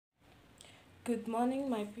Good morning,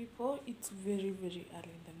 my people. It's very early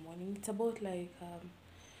in the morning. It's about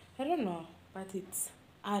I don't know, but it's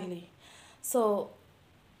early. So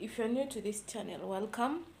if you're new to this channel,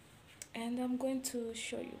 welcome. And I'm going to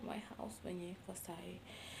show you my house because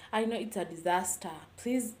I know it's a disaster.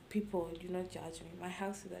 Please, people, do not judge me. My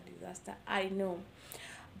house is a disaster. I know,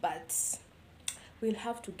 but we'll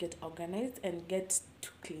have to get organized and get to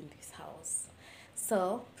clean this house.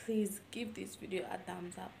 So please give this video a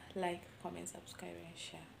thumbs up, like, comment, subscribe, and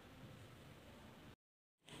share.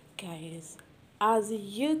 Guys, as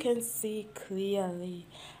you can see clearly,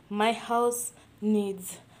 my house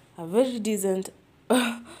needs a very decent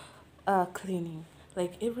cleaning.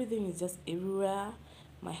 Like everything is just everywhere.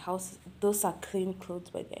 My house, those are clean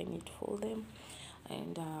clothes, but I need to fold them,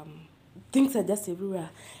 and things are just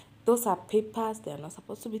everywhere. Those are papers; they are not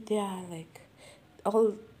supposed to be there. Like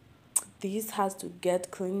all this has to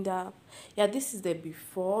get cleaned up. Yeah, this is the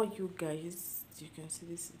before, you guys. You can see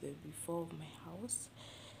this is the before of my house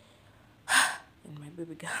and my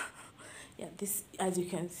baby girl. Yeah, this, as you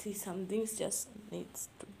can see, some things just needs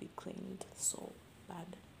to be cleaned so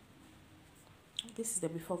bad. This is the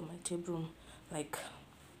before of my table, like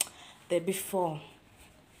the before.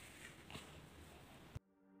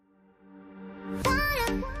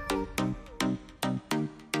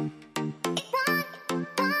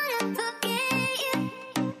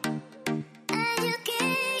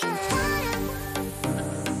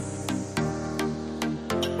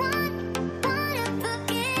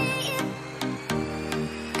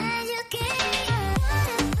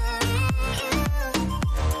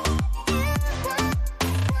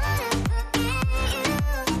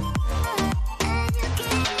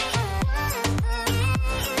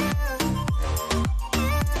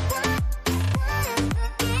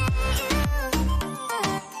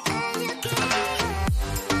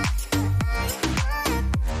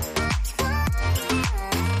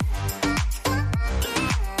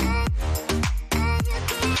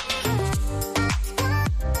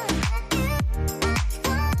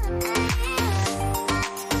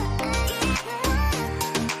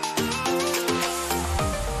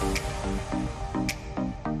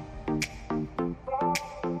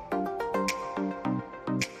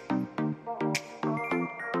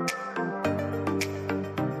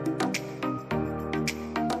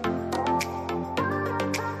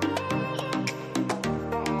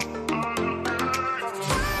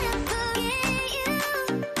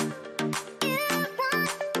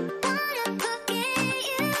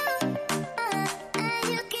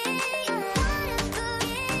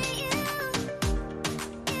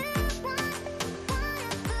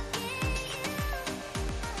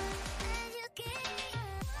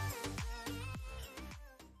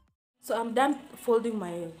 So I'm done folding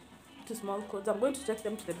my two small clothes. I'm going to take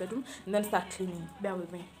them to the bedroom and then start cleaning. Bear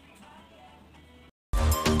with me.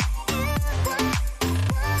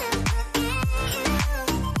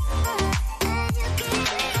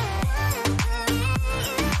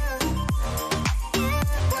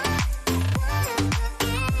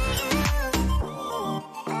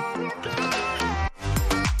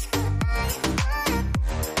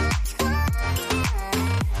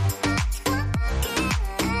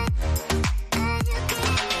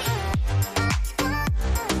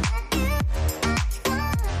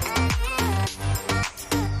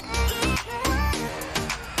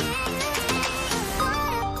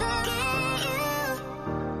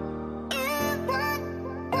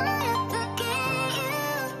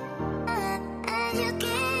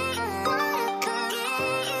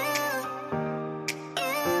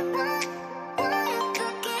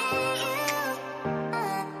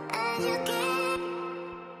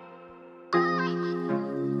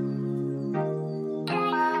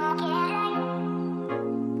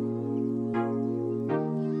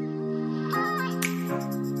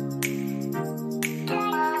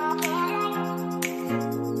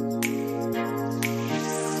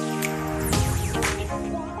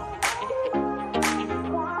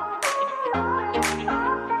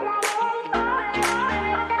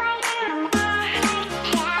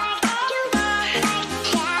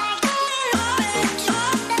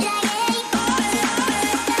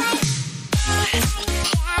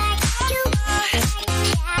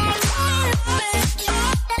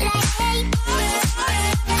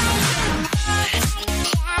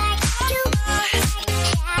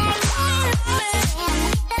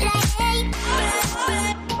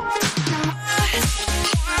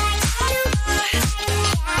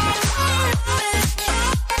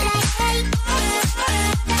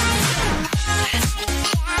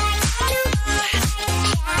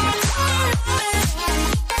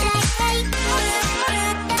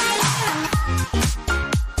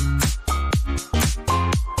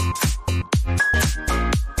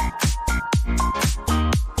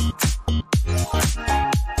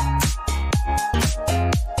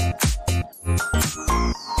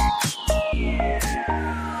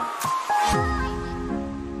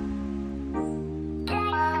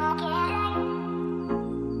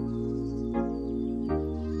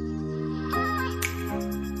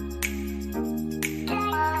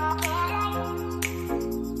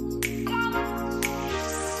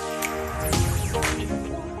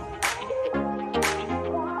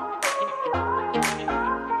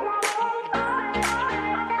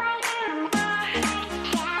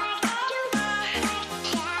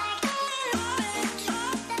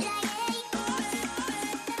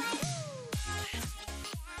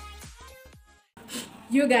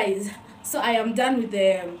 You guys, so I am done with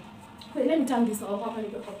the wait, let me turn this off. How can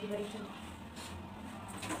you copyright?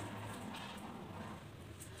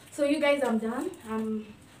 So you guys, I'm done. I'm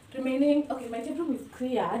remaining okay. My bedroom is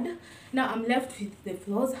cleared. Now I'm left with the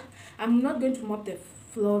floors. I'm not going to mop the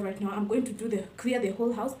floor right now. I'm going to clear the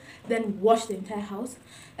whole house, then wash the entire house.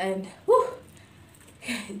 And whew,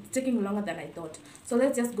 it's taking longer than I thought. So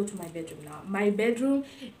let's just go to my bedroom now. My bedroom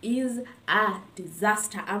is a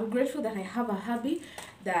disaster. I'm grateful that I have a hubby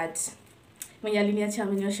that when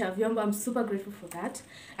I'm super grateful for that.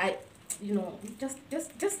 I, you know, just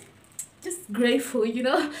grateful, you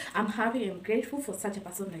know. I'm happy and grateful for such a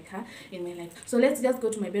person like her in my life. So let's just go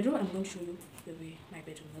to my bedroom. I'm going to show you the way my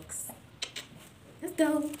bedroom looks. Let's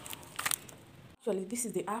go. Actually, this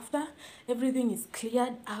is the after. Everything is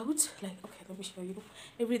cleared out. Like, okay, let me show you.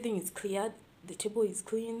 Everything is cleared. The table is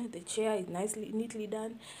clean. The chair is neatly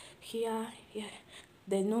done. Here,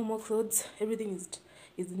 there's no more clothes. Everything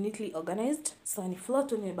is neatly organized. So on the floor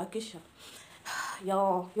to the bakisha.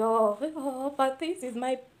 Yo, but this is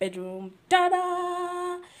my bedroom.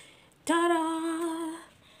 Ta-da! Ta-da!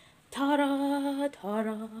 Ta-da!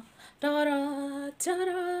 Ta-da! Ta-da!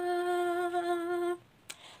 Ta-da!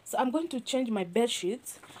 So I'm going to change my bed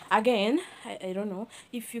sheets again. I don't know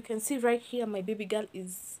if you can see right here, my baby girl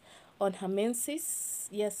is on her menses.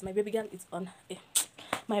 Yes, my baby girl is on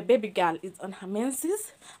her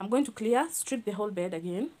menses. I'm going to strip the whole bed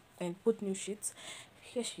again and put new sheets.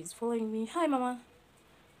 Here she's following me. Hi, mama.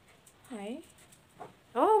 Hi.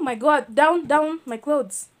 Oh my god, down my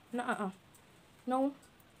clothes. No.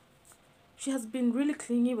 She has been really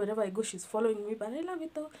clingy wherever I go. She's following me, but I love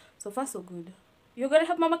it though. So far so good. You're gonna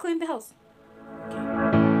help mama clean the house?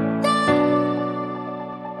 Okay.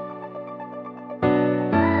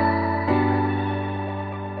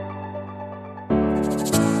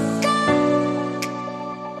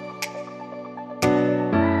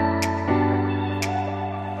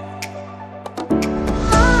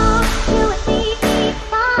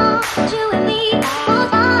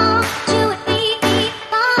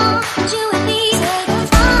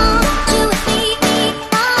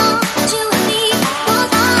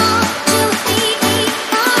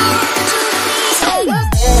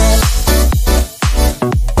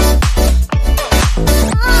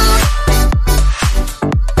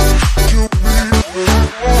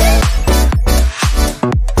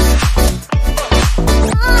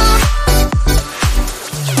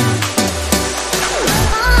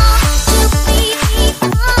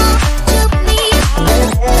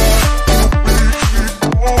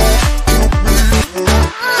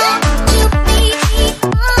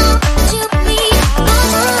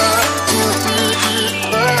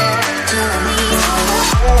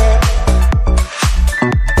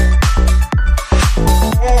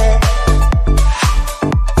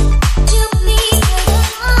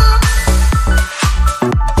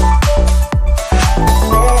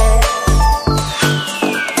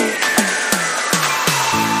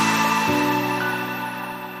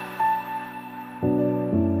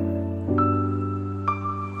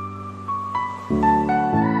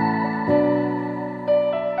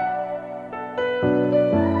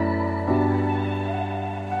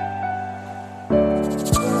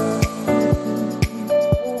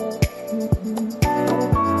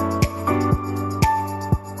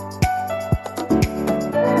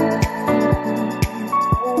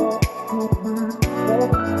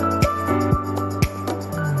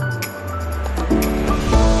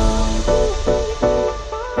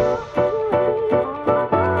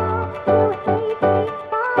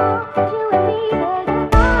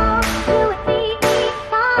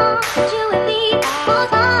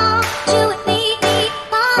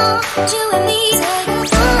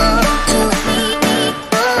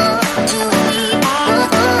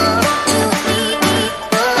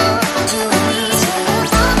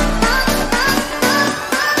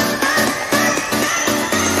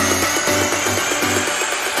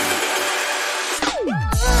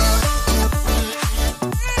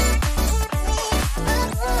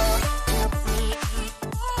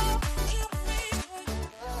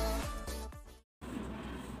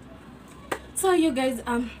 So you guys,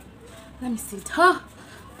 let me sit.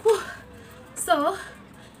 So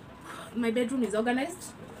my bedroom is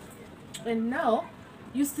organized, and now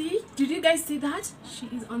you see, did you guys see that she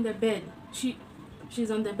is on the bed?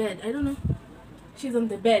 She's on the bed. I don't know, she's on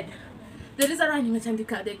the bed. There is a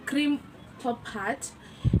the cream top hat,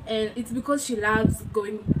 and it's because she loves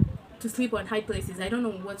going to sleep on high places. I don't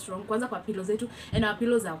know what's wrong. Kwanza kwa pillows zetu, and our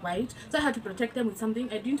pillows are white, so I had to protect them with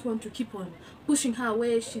something. I didn't want to keep on pushing her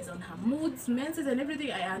away. She's on her moods, menses, and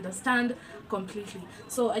everything. I understand completely.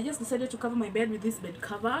 So I just decided to cover my bed with this bed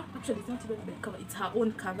cover. Actually, it's not even a bed cover; it's her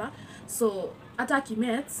own cover. So at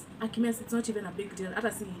Akimets, it's not even a big deal. I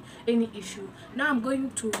don't see any issue. Now I'm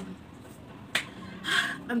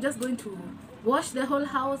just going to wash the whole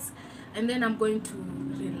house, and then I'm going to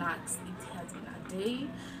relax. It has been a day.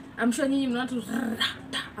 I'm sure you not to.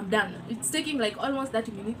 I'm done. It's taking like almost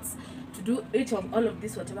 30 minutes to do each of all of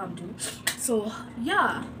this, whatever I'm doing. So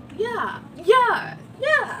yeah.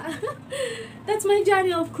 That's my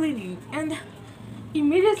journey of cleaning. And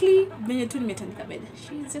immediately bed,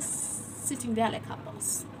 she's just sitting there like a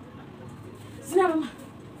boss. So,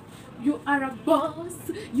 you are a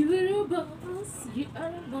boss, you are a boss, you are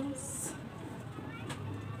a boss.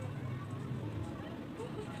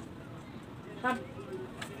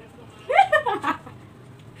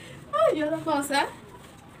 Oh, you're a boss, huh?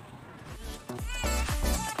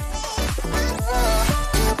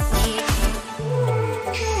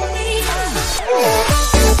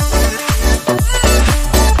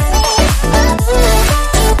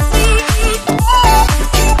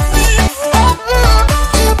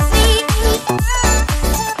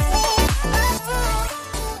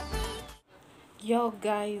 Yo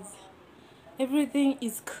guys, everything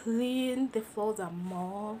is clean, the floors are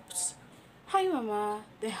mopped. Hi mama,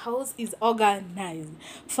 the house is organized.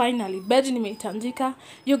 Finally, bed nimeitandika.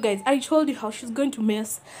 You guys, I told you how she's going to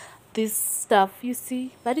mess this stuff, you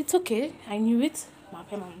see, but it's okay. I knew it.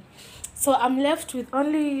 So I'm left with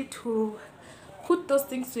only to put those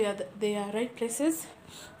things to their right places.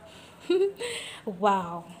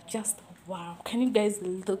 Wow, just wow. Can you guys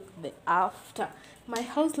look the after? My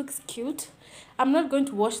house looks cute. I'm not going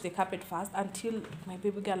to wash the carpet first until my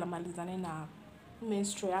baby girl amalizane na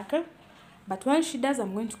menstrual yake, but when she does,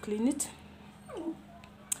 I'm going to clean it.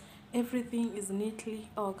 Everything is neatly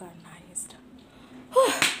organized.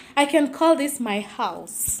 I can call this my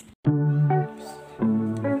house.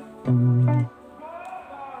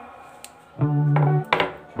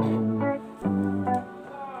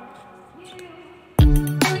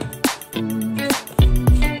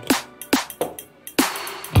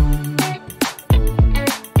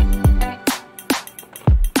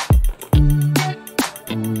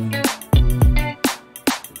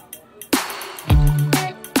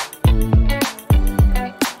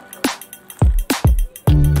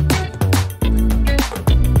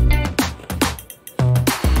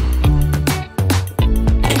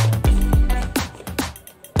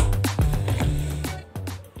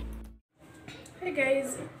 Hey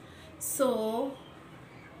guys, so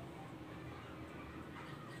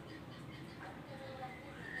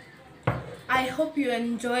I hope you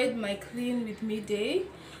enjoyed my clean with me day.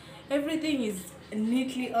 Everything is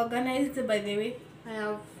neatly organized. By the way,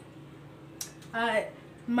 I have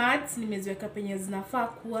mats nimeziweka penye zinafaa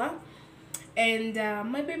kuwa, and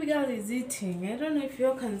my baby girl is eating. I don't know if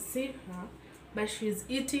you can see her, but she's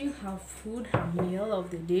eating her food, her meal of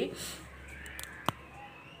the day.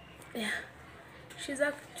 Yeah, she's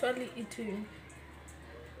actually eating.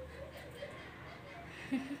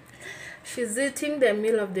 She's eating the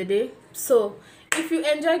meal of the day. So if you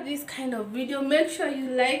enjoyed this kind of video, make sure you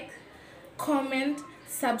like, comment,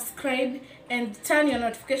 subscribe, and turn your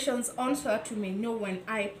notifications on so that you may know when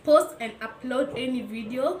I post and upload any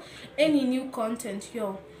video, any new content.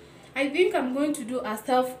 Yo, I think I'm going to do a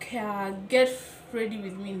self-care get ready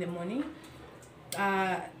with me in the morning.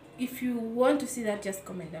 If you want to see that, just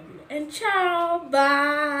comment down below. And ciao,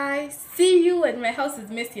 bye. See you when my house is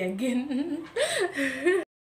messy again.